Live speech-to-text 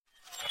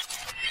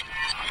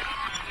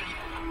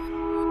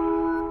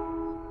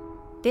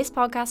This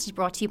podcast is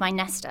brought to you by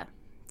Nesta,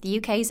 the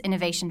UK's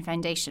Innovation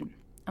Foundation,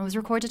 and was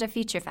recorded at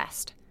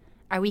FutureFest,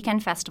 our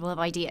weekend festival of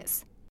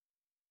ideas.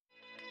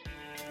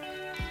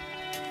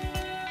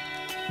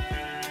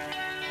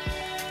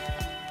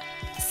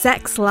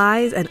 Sex,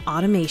 Lies, and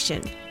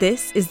Automation.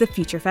 This is the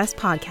FutureFest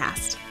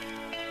podcast.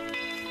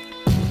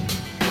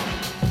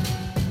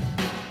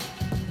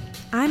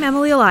 I'm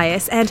Emily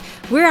Elias, and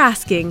we're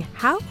asking,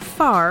 how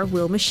far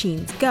will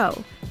machines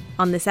go?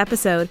 On this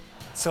episode...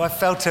 So I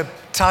felt a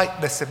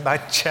tightness in my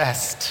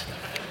chest.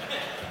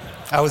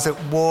 I was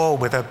at war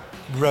with a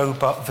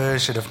robot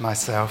version of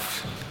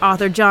myself.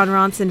 Author Jon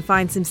Ronson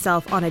finds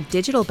himself on a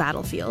digital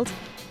battlefield.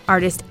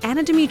 Artist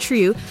Anna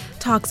Dimitriou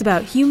talks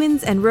about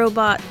humans and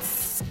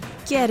robots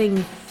getting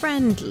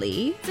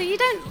friendly. So you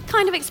don't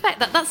kind of expect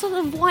that. That's sort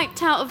of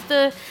wiped out of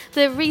the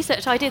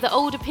research idea that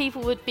older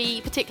people would be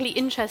particularly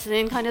interested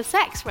in kind of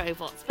sex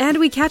robots. And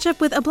we catch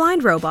up with a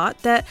blind robot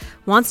that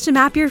wants to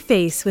map your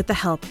face with the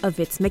help of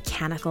its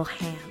mechanical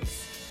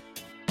hands.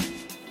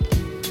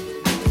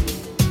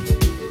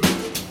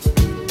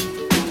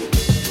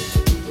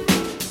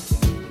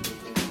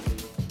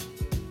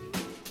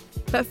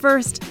 But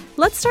first,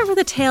 let's start with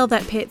a tale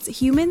that pits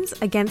humans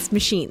against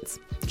machines.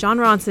 Jon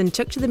Ronson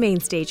took to the main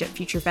stage at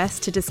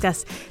FutureFest to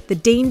discuss the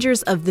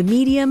dangers of the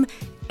medium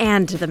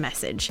and the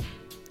message.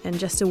 And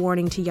just a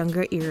warning to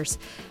younger ears,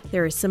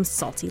 there is some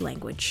salty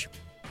language.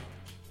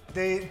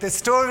 The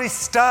story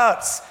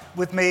starts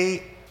with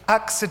me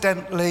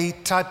accidentally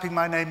typing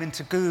my name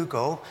into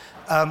Google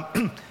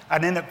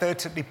and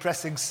inadvertently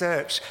pressing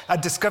search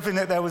and discovering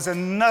that there was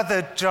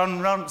another Jon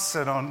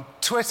Ronson on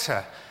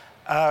Twitter.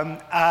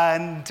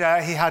 And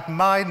he had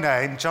my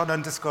name,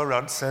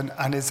 Jon_Ronson,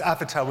 and his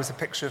avatar was a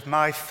picture of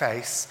my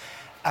face.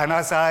 And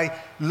as I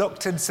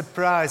looked in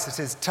surprise at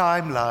his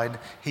timeline,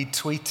 he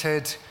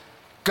tweeted,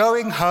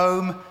 "Going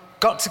home,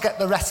 got to get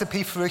the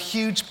recipe for a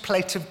huge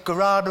plate of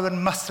guarana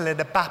and mussel in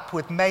a bap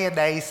with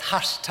mayonnaise,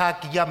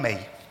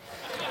 #yummy.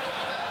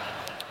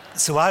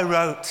 So I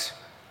wrote,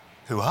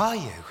 "Who are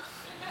you?"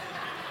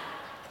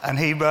 And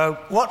he wrote,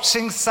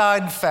 "Watching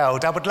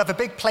Seinfeld. I would love a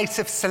big plate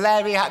of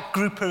celeriac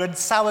grouper and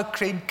sour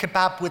cream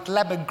kebab with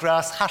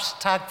lemongrass,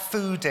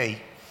 #foodie.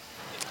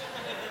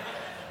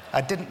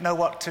 I didn't know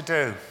what to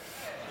do.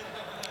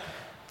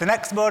 The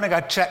next morning, I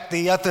checked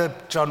the other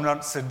Jon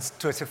Ronson's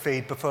Twitter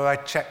feed before I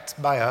checked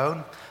my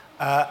own.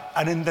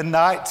 And in the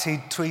night, he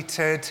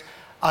tweeted,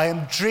 "I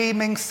am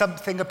dreaming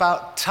something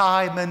about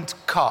time and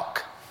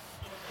cock."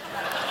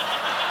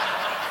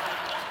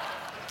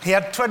 He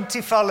had 20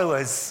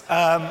 followers.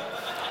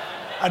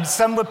 And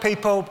some were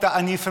people that I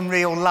knew from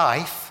real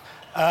life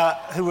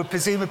who were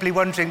presumably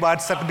wondering why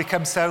I'd suddenly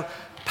become so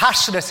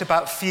passionate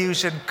about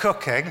fusion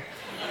cooking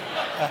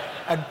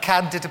and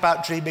candid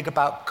about dreaming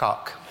about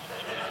cock.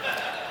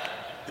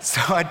 So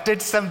I did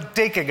some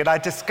digging and I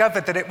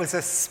discovered that it was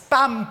a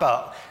spam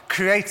bot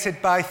created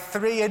by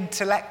 3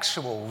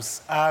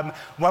 intellectuals.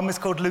 One was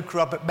called Luke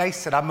Robert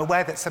Mason. I'm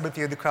aware that some of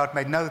you in the crowd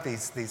may know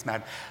these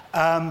men.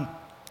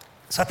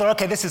 So I thought,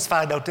 OK, this is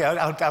fine. I'll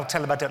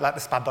tell him I don't like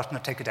the spam bot and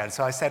I'll take it down.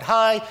 So I said,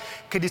 "Hi,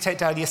 can you take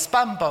down your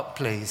spam bot,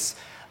 please?"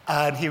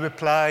 And he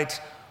replied,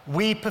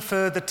 "We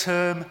prefer the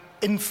term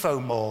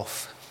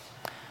infomorph."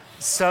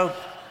 So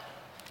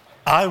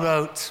I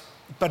wrote,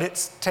 "But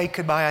it's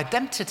taken my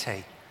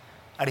identity."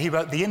 And he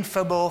wrote, "The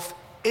infomorph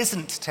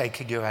isn't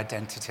taking your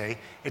identity.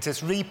 It is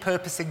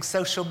repurposing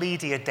social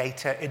media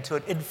data into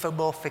an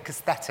infomorphic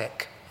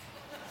aesthetic."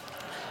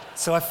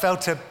 So I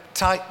felt a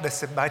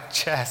tightness in my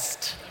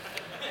chest.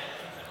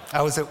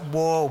 I was at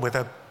war with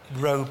a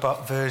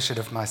robot version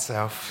of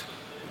myself.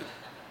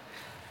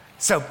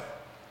 So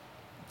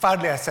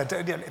finally I said,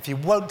 "If you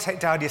won't take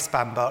down your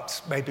spam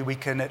bot, maybe we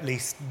can at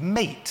least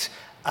meet.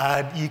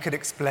 And you can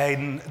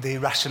explain the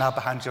rationale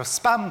behind your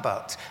spam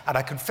bot, and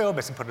I can film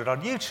it and put it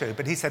on YouTube."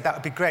 And he said, "That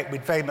would be great.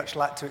 We'd very much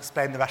like to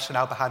explain the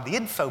rationale behind the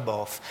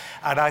infomorph."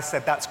 And I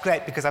said, "That's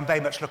great, because I'm very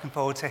much looking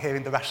forward to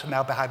hearing the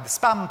rationale behind the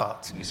spam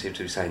bot." You seem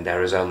to be saying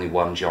there is only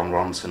one Jon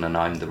Ronson and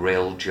I'm the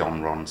real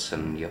Jon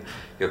Ronson.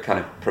 You're kind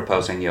of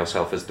proposing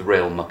yourself as the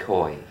real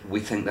McCoy. We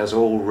think there's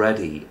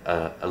already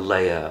a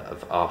layer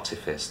of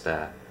artifice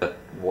there. But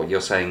what you're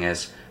saying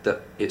is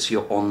that it's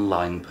your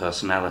online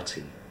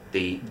personality,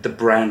 the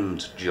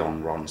brand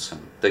Jon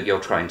Ronson, that you're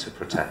trying to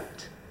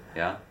protect,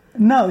 yeah?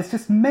 No, it's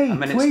just me I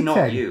mean, tweeting. It's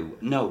not you.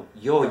 No,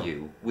 you're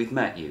you. We've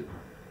met you.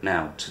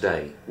 Now,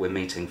 today, we're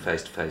meeting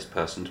face-to-face,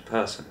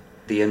 person-to-person.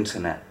 The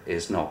internet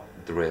is not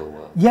the real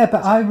world. Yeah,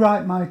 but I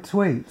write my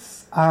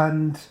tweets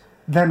and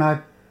then I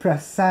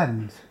press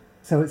send.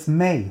 So it's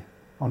me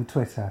on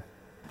Twitter.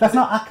 That's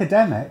not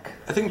academic.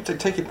 I think to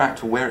take it back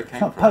to where it came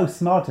from.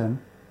 It's not postmodern.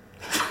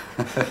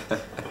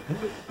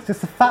 It's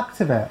just a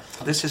fact of it.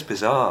 This is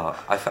bizarre.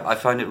 I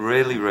find it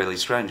really, really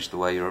strange the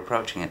way you're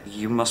approaching it.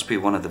 You must be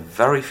one of the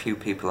very few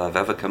people I've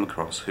ever come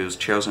across who's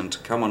chosen to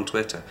come on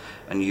Twitter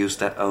and use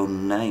their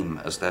own name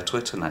as their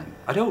Twitter name.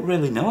 I don't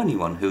really know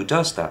anyone who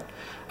does that.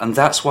 And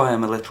that's why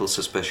I'm a little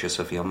suspicious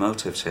of your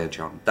motives here,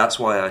 Jon. That's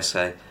why I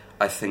say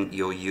I think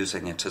you're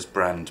using it as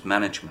brand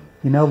management.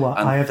 You know what?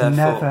 And I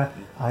therefore-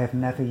 have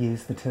never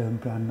used the term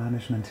brand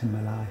management in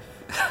my life.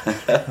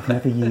 I've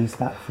never used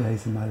that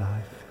phrase in my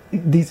life.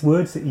 These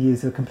words that you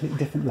use are a completely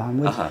different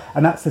language,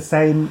 and that's the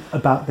same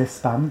about this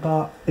spam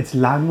bot. Its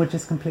language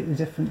is completely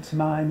different to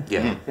mine.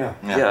 Yeah,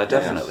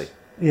 definitely.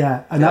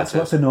 Yeah, and that's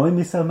what's annoying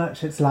me so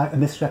much. It's like a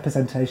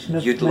misrepresentation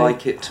of You'd me.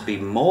 like it to be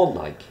more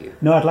like you.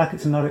 No, I'd like it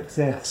to not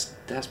exist.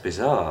 That's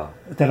bizarre.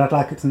 Then I'd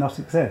like it to not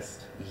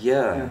exist.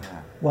 Yeah.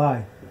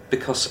 Why?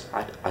 Because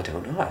I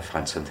don't know. I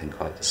find something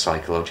quite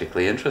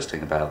psychologically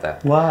interesting about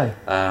that. Why?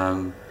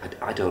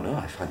 I don't know.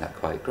 I find that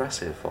quite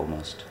aggressive,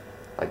 almost.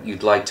 Like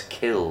you'd like to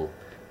kill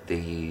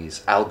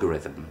these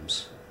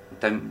algorithms.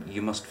 Then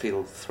you must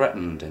feel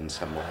threatened in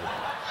some way.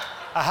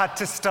 I had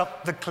to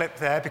stop the clip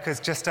there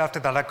because just after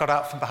that I got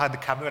out from behind the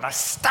camera and I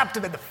stabbed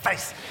him in the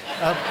face.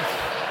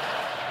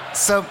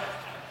 So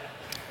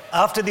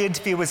after the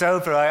interview was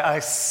over, I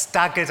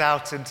staggered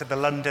out into the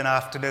London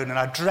afternoon and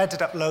I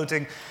dreaded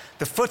uploading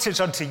the footage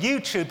onto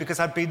YouTube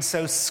because I'd been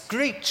so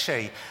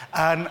screechy,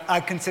 and I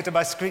consider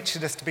my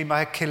screechiness to be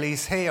my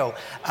Achilles heel.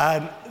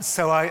 And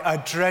so I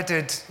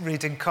dreaded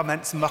reading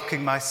comments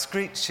mocking my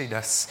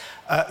screechiness.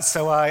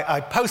 So I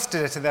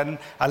posted it, and then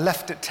I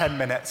left it 10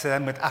 minutes, and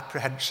then with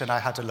apprehension I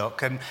had a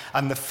look.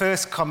 And the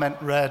first comment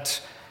read,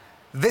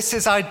 "This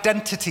is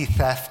identity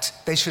theft.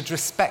 They should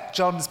respect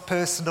Jon's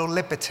personal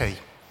liberty."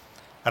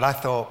 And I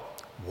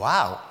thought,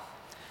 wow.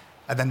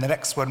 And then the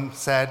next one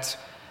said,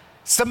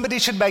 "Somebody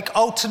should make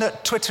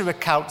alternate Twitter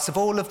accounts of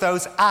all of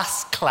those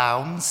ass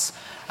clowns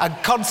and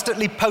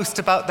constantly post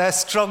about their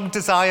strong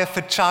desire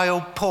for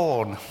child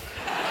porn."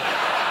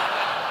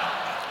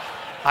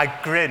 I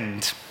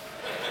grinned.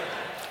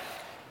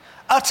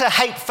 "Utter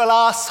hateful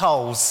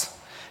arseholes.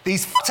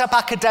 These f***ed-up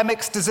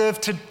academics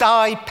deserve to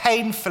die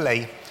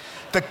painfully.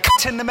 The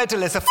c*** in the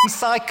middle is a f***ing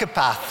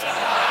psychopath."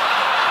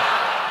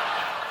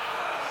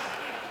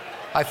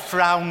 I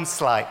frowned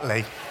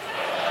slightly.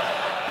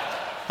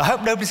 I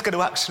hope nobody's going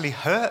to actually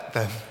hurt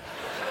them,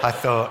 I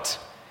thought.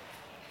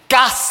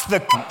 "Gas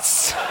the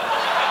cunts.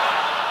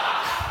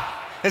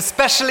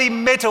 Especially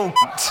middle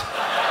cunt.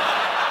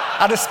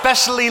 And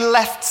especially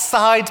left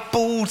side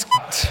bald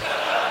cunt.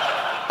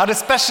 And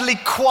especially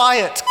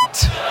quiet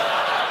cunt.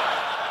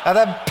 And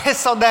then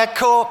piss on their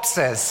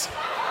corpses."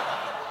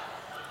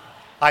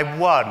 I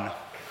won.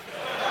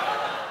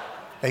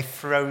 They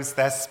froze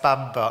their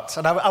spam bot.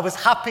 And I was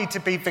happy to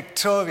be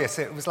victorious.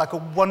 It was like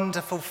a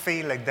wonderful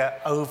feeling that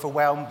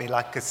overwhelmed me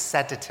like a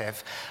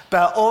sedative.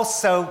 But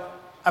also,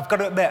 I've got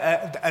to admit,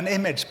 an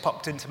image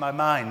popped into my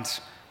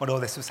mind when all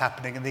this was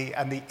happening.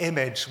 And the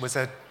image was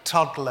a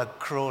toddler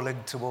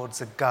crawling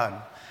towards a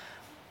gun.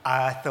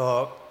 I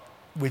thought,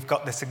 we've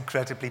got this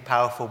incredibly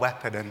powerful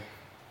weapon, and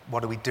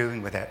what are we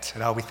doing with it?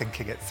 And are we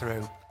thinking it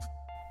through?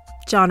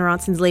 Jon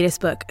Ronson's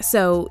latest book,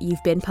 So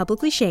You've Been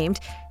Publicly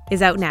Shamed,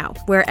 is out now,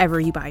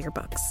 wherever you buy your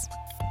books.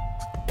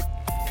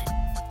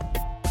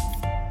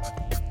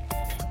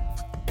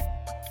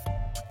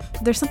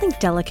 There's something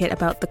delicate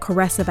about the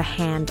caress of a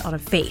hand on a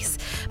face,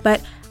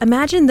 but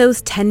imagine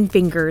those 10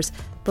 fingers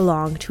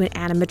belong to an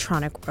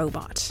animatronic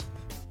robot.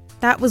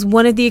 That was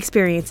one of the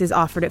experiences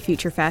offered at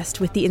FutureFest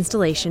with the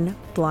installation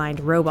Blind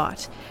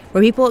Robot,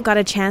 where people got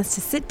a chance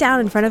to sit down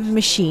in front of a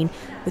machine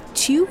with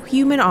 2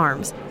 human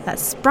arms that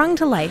sprung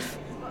to life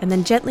and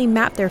then gently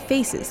mapped their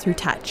faces through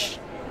touch.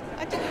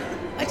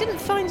 I didn't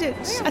find it,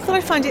 I thought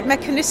I'd find it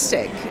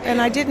mechanistic,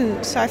 and I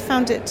didn't. I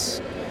found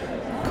it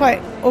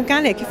quite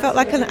organic. It felt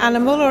like an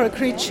animal or a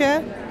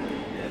creature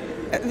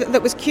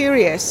that was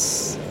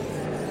curious.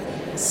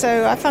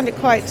 So I found it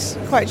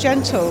quite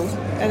gentle,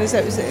 and as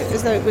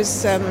though it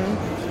was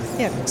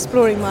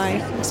exploring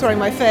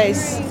my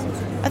face.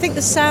 I think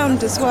the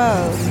sound as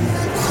well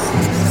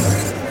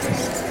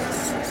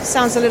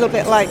sounds a little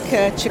bit like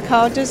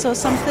cicadas or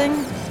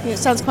something. It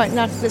sounds quite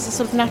there's a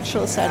sort of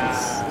natural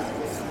sense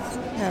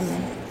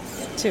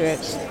to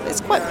it.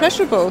 It's quite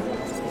pleasurable.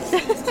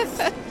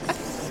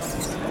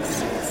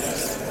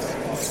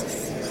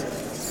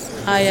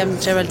 I am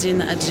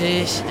Geraldine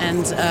Adje,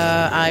 and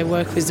I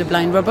work with the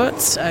Blind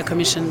Robots,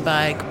 commissioned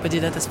by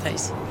Body Data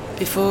Space.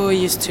 Before, we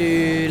used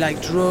to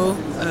draw,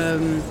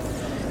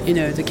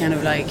 the kind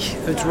of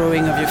a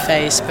drawing of your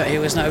face, but he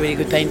was not a really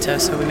good painter,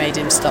 so we made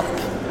him stop.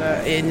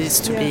 It needs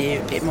to be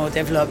a bit more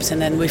developed,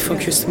 and then we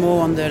focused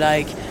more on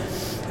the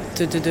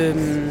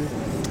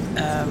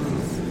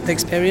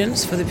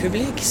experience for the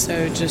public.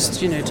 So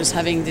just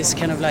having this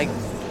kind of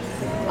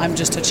I'm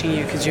just touching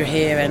you because you're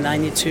here, and I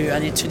need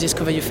to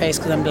discover your face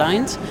because I'm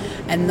blind,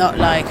 and not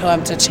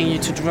I'm touching you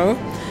to draw,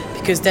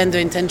 because then the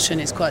intention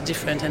is quite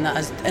different,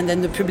 and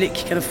then the public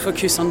kind of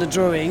focus on the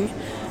drawing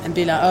and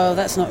be oh,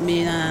 that's not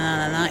me,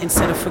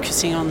 instead of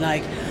focusing on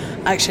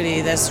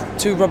actually there's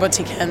 2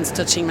 robotic hands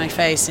touching my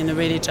face in a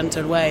really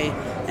gentle way,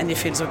 and it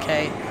feels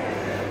okay.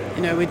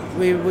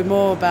 We're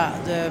more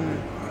about the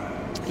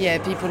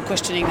people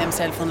questioning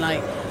themselves on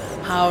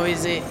how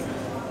is it.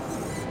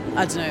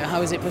 I don't know,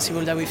 how is it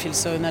possible that we feel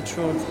so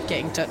natural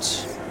getting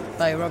touched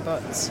by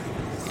robots?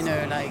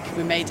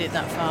 We made it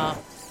that far.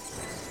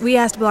 we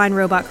asked blind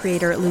robot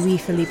creator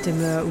Louis-Philippe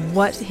Demeure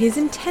what his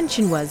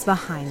intention was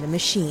behind the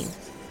machine.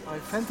 My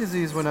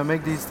fantasy is when I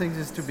make these things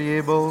is to be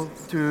able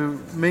to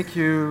make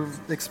you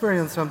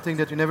experience something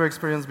that you never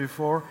experienced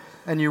before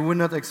and you would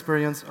not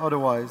experience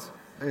otherwise.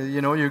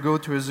 You go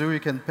to a zoo, you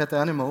can pet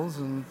animals,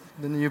 and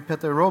then you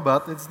pet a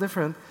robot. It's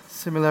different,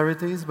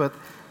 similarities, but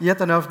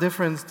yet enough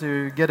difference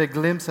to get a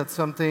glimpse at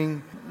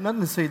something, not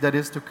necessarily that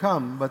is to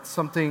come, but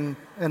something,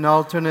 an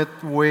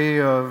alternate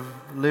way of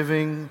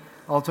living,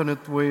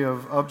 alternate way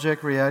of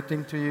object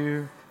reacting to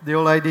you. The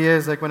whole idea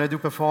is like when I do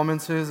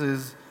performances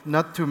is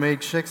not to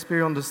make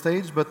Shakespeare on the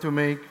stage, but to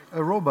make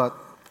a robot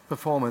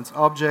performance,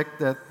 object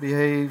that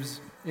behaves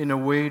in a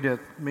way that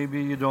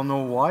maybe you don't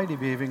know why they're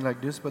behaving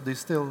like this, but they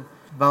still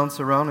bounce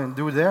around and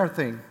do their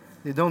thing.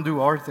 They don't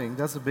do our thing.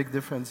 That's a big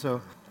difference.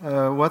 So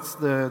what's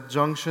the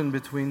junction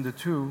between the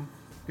two,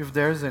 if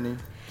there's any?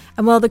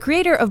 And while the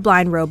creator of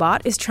Blind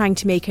Robot is trying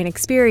to make an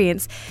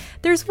experience,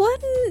 there's one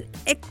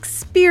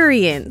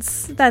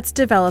experience that's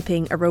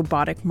developing a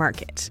robotic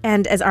market.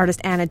 And as artist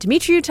Anna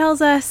Dimitriou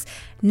tells us,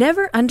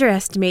 never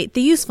underestimate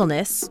the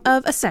usefulness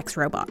of a sex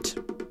robot.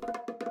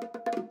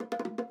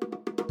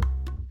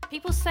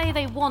 People say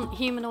they want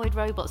humanoid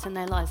robots in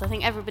their lives. I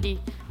think everybody,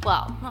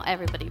 well, not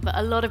everybody, but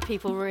a lot of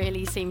people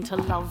really seem to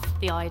love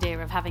the idea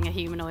of having a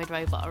humanoid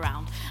robot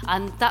around.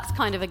 And that's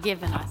kind of a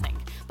given, I think.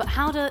 But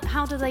how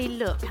do they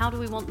look? How do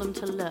we want them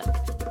to look?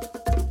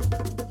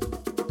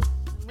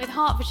 With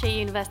Hertfordshire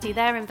University,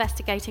 they're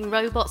investigating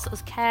robots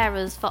as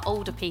carers for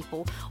older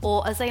people,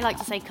 or as they like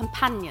to say,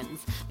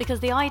 companions, because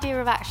the idea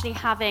of actually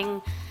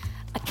having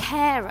a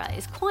carer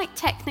is quite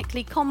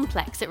technically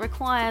complex. It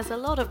requires a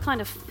lot of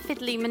kind of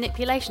fiddly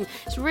manipulation.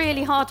 It's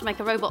really hard to make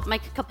a robot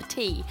make a cup of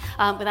tea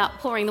without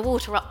pouring the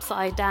water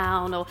upside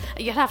down, or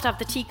you'd have to have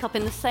the teacup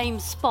in the same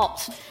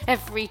spot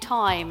every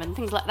time and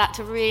things like that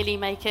to really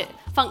make it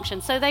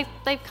function. So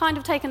they've kind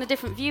of taken a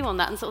different view on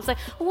that and sort of say,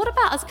 well, what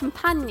about as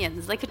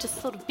companions? They could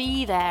just sort of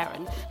be there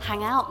and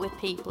hang out with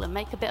people and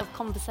make a bit of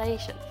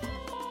conversation.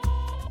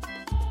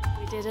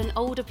 Did an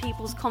older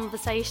people's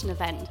conversation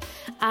event,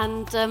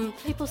 and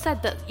people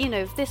said that,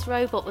 if this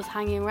robot was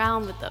hanging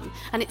around with them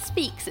and it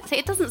speaks,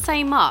 it doesn't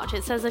say much,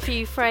 it says a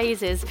few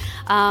phrases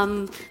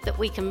that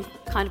we can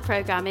kind of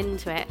program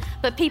into it,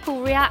 but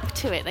people react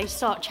to it, they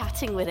start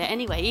chatting with it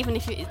anyway, even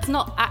if it's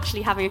not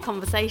actually having a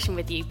conversation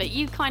with you, but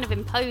you kind of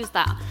impose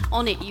that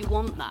on it, you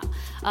want that.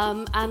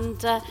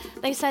 And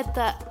they said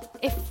that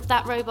if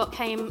that robot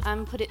came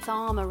and put its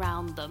arm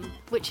around them,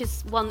 which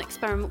is one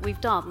experiment we've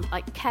done,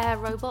 like care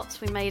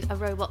robots, we made a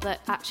robot that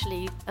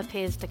actually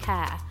appears to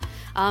care.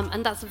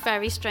 And that's a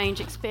very strange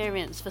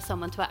experience for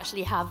someone to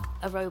actually have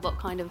a robot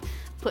kind of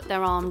put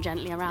their arm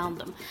gently around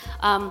them.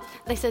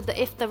 They said that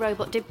if the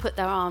robot did put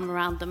their arm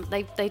around them,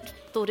 they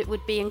thought it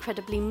would be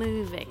incredibly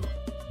moving.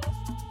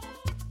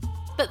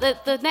 But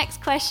the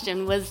next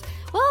question was,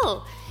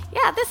 well,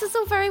 yeah, this is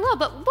all very well,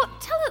 but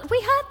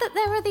we heard that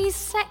there are these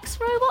sex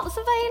robots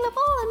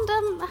available,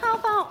 and how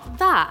about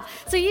that?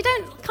 So you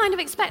don't kind of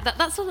expect that.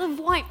 That's sort of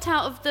wiped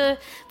out of the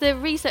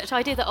research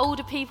idea that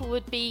older people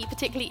would be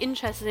particularly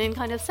interested in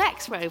kind of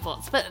sex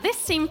robots. But this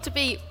seemed to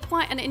be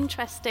quite an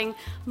interesting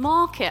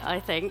market, I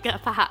think,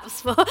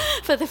 perhaps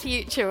for the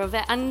future of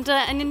it. And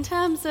in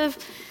terms of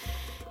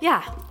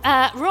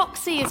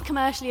Roxy is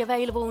commercially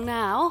available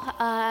now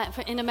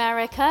in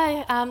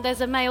America.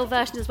 There's a male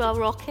version as well,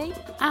 Rocky.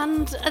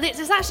 And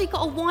it's actually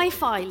got a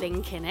Wi-Fi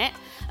link in it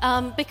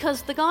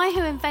because the guy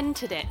who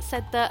invented it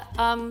said that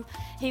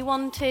he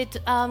wanted,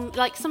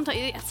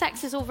 sometimes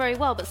sex is all very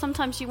well, but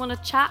sometimes you want to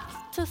chat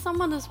to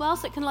someone as well,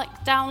 so it can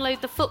download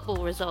the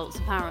football results,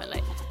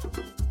 apparently.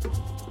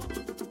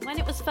 When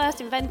it was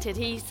first invented,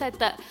 he said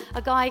that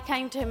a guy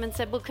came to him and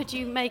said, well, could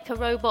you make a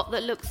robot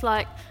that looks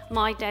like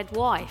my dead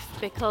wife?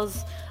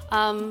 Because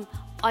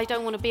I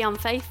don't want to be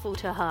unfaithful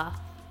to her,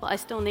 but I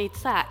still need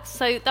sex.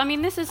 So, I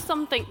mean, this is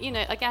something,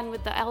 again,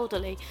 with the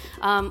elderly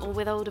or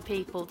with older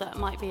people that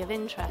might be of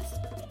interest.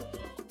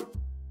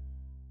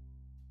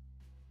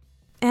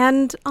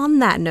 And on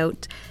that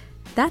note,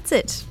 that's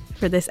it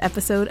for this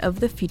episode of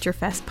the Future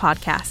Fest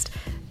podcast.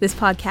 This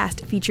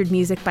podcast featured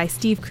music by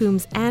Steve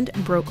Coombs and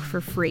Broke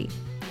for Free.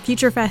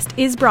 Future Fest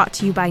is brought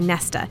to you by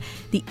Nesta,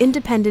 the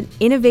independent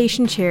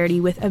innovation charity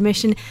with a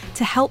mission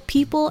to help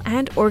people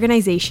and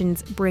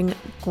organizations bring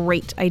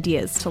great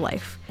ideas to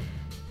life.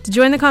 To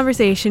join the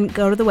conversation,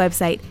 go to the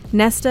website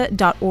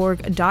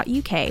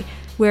nesta.org.uk,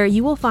 where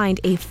you will find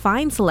a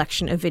fine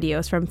selection of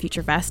videos from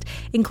Future Fest,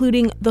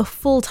 including the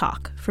full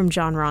talk from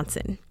Jon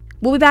Ronson.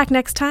 We'll be back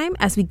next time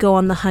as we go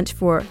on the hunt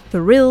for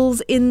thrills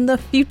in the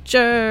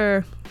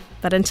future.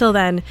 But until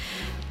then,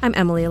 I'm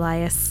Emily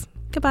Elias.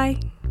 Goodbye.